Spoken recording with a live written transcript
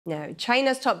Now,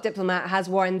 China's top diplomat has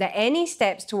warned that any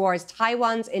steps towards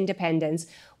Taiwan's independence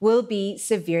will be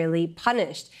severely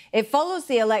punished. It follows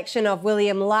the election of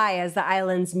William Lai as the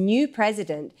island's new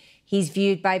president. He's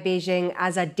viewed by Beijing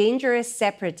as a dangerous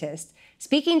separatist.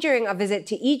 Speaking during a visit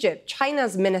to Egypt,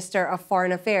 China's Minister of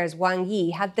Foreign Affairs, Wang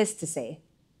Yi, had this to say.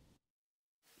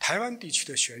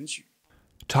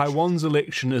 Taiwan's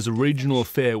election is a regional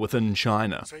affair within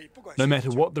China. No matter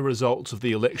what the results of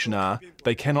the election are,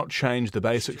 they cannot change the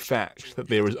basic fact that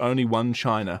there is only one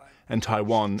China and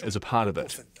Taiwan is a part of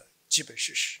it.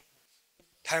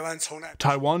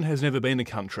 Taiwan has never been a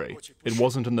country. It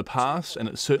wasn't in the past, and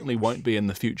it certainly won't be in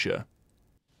the future.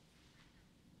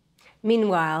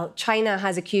 Meanwhile, China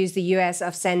has accused the US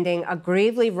of sending a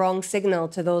gravely wrong signal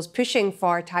to those pushing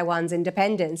for Taiwan's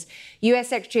independence. US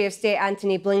Secretary of State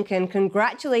Antony Blinken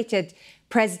congratulated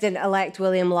President-elect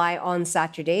William Lai on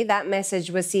Saturday. That message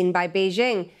was seen by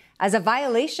Beijing as a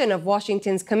violation of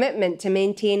Washington's commitment to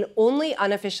maintain only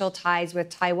unofficial ties with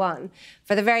Taiwan.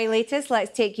 For the very latest,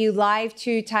 let's take you live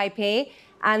to Taipei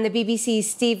and the BBC's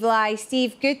Steve Lai.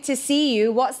 Steve, good to see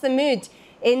you. What's the mood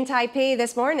in Taipei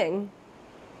this morning?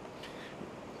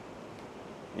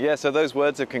 Yeah, so those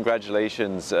words of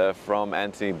congratulations from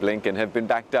Antony Blinken have been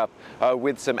backed up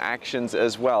with some actions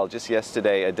as well. Just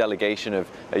yesterday, a delegation of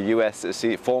US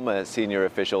former senior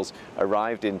officials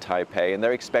arrived in Taipei, and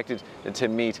they're expected to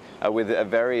meet with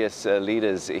various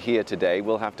leaders here today.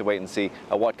 We'll have to wait and see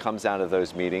what comes out of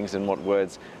those meetings and what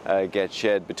words get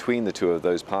shared between the two of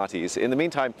those parties. In the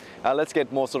meantime, let's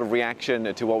get more sort of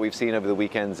reaction to what we've seen over the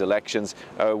weekend's elections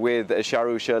with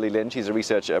Shirley Lin. She's a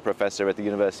research professor at the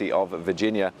University of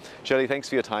Virginia. Shirley, thanks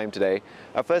for your time today.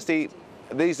 Firstly,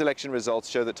 these election results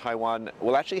show that Taiwan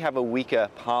will actually have a weaker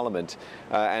parliament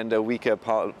and a weaker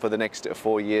for the next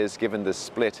 4 years, given the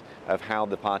split of how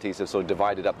the parties have sort of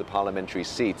divided up the parliamentary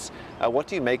seats. What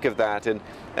do you make of that, and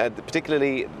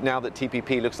particularly now that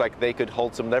TPP looks like they could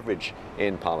hold some leverage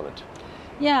in parliament?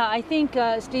 Yeah, I think,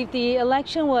 Steve, the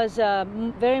election was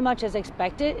very much as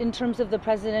expected in terms of the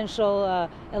presidential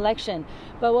election.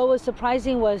 But what was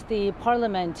surprising was the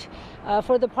parliament.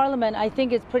 For the parliament, I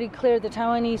think it's pretty clear the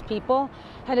Taiwanese people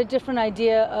had a different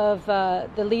idea of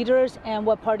the leaders and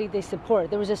what party they support.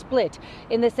 There was a split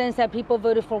in the sense that people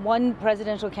voted for one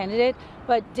presidential candidate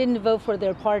but didn't vote for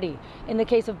their party. In the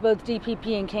case of both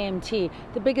DPP and KMT,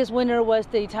 the biggest winner was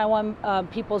the Taiwan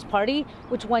People's Party,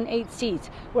 which won 8 seats,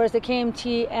 whereas the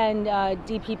KMT and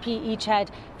DPP each had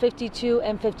 52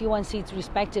 and 51 seats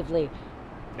respectively.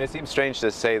 It seems strange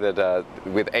to say that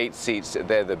with 8 seats,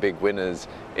 they're the big winners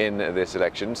in this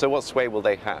election. So what sway will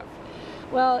they have?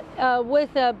 Well,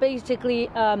 with basically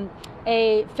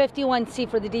a 51 seat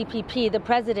for the DPP, the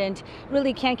president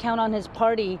really can't count on his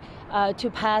party to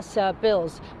pass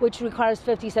bills, which requires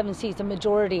 57 seats, a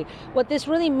majority. What this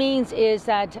really means is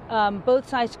that both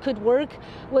sides could work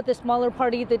with the smaller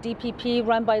party, the DPP,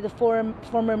 run by the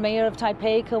former mayor of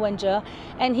Taipei, Ko Wen-je,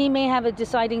 and he may have a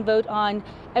deciding vote on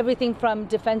everything from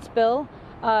defense bill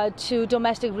to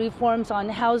domestic reforms on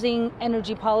housing,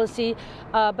 energy policy,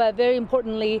 but very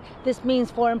importantly, this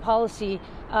means foreign policy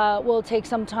will take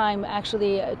some time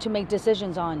actually to make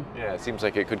decisions on. Yeah, it seems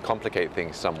like it could complicate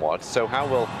things somewhat. So how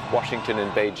will Washington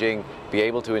and Beijing be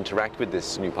able to interact with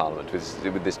this new parliament,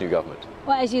 with this new government?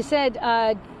 Well, as you said,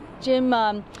 Jim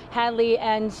Hadley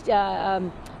and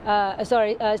Stephen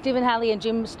Hadley and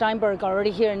Jim Steinberg are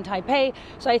already here in Taipei.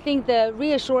 So I think the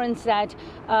reassurance that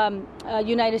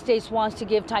United States wants to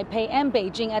give Taipei and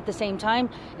Beijing at the same time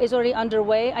is already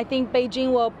underway. I think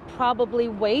Beijing will probably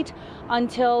wait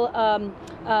until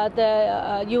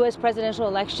the U.S. presidential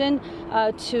election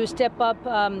to step up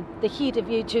the heat,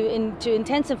 to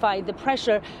intensify the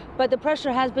pressure. But the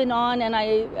pressure has been on, and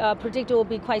I predict it will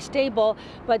be quite stable.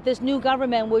 But this new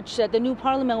government, which the new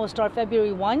parliament will start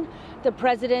February 1, the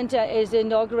president is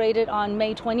inaugurated on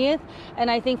May 20th,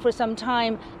 and I think for some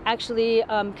time, actually,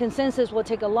 consensus will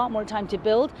take a lot more time to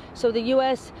build. So the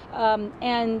U.S.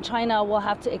 And China will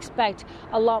have to expect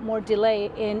a lot more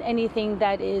delay in anything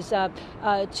that is that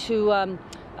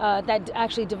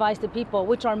actually divides the people,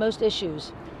 which are most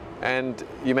issues. And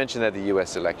you mentioned that the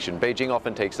US election. Beijing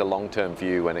often takes a long-term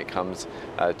view when it comes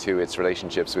to its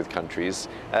relationships with countries.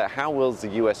 How will the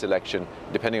US election,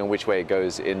 depending on which way it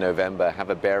goes in November, have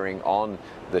a bearing on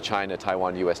the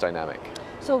China-Taiwan-US dynamic?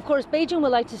 So, of course, Beijing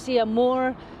would like to see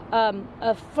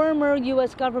a firmer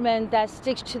U.S. government that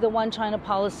sticks to the one China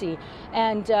policy.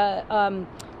 And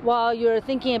while you're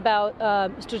thinking about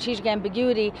strategic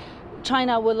ambiguity,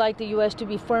 China would like the U.S. to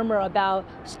be firmer about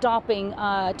stopping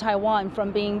Taiwan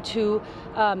from being too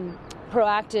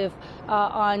proactive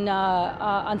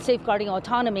on safeguarding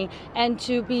autonomy. And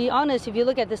to be honest, if you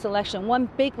look at this election, one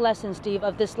big lesson, Steve,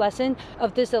 of this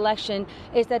election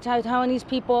is that Taiwanese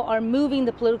people are moving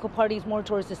the political parties more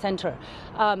towards the center.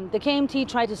 The KMT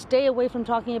tried to stay away from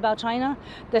talking about China.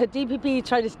 The DPP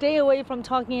tried to stay away from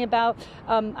talking about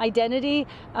identity.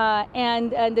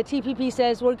 And the TPP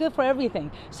says we're good for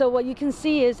everything. So what you can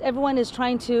see is everyone is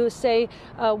trying to say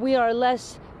we are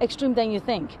less extreme than you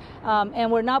think.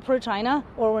 And we're not pro-China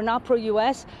or we're not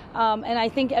pro-US. And I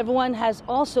think everyone has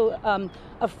also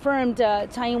affirmed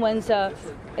Taiwan's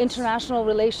international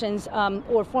relations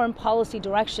or foreign policy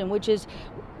direction, which is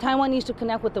Taiwan needs to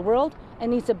connect with the world and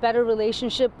needs a better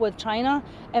relationship with China.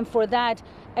 And for that,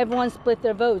 everyone split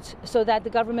their votes so that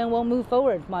the government won't move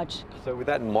forward much. So with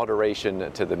that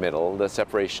moderation to the middle, the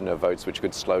separation of votes, which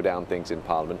could slow down things in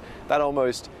Parliament, that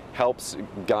almost helps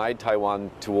guide Taiwan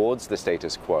towards the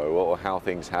status quo or how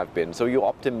things have been. So you're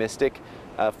optimistic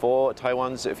for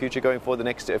Taiwan's future going forward the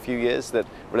next few years, that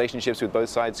relationships with both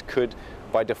sides could,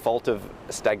 by default of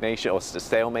stagnation or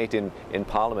stalemate in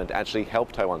Parliament, actually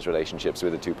help Taiwan's relationships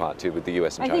with with the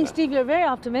US and China? I think, Steve, you're very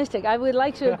optimistic. I would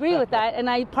like to agree with that, and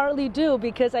I partly do,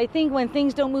 because I think when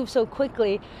things don't move so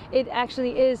quickly, it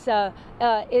actually is,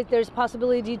 there's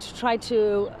possibility to try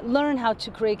to learn how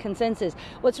to create consensus.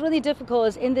 What's really difficult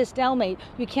is in this stalemate,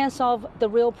 you can't solve the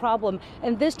real problem.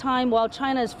 And this time, while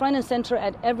China is front and center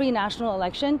at every national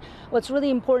election, what's really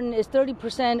important is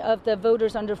 30% of the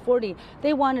voters under 40,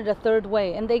 they wanted a third way.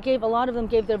 And a lot of them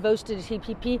gave their votes to the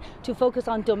TPP to focus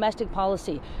on domestic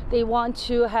policy. They want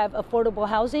to have affordable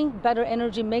housing, better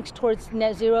energy mix towards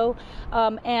net zero,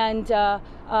 and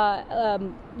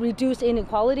reduce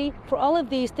inequality. For all of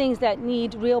these things that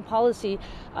need real policy,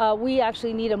 we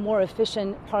actually need a more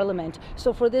efficient parliament.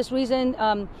 So for this reason,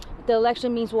 the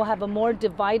election means we'll have a more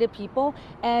divided people,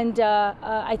 and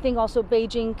I think also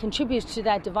Beijing contributes to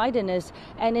that dividedness,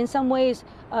 and in some ways,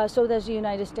 so does the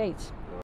United States.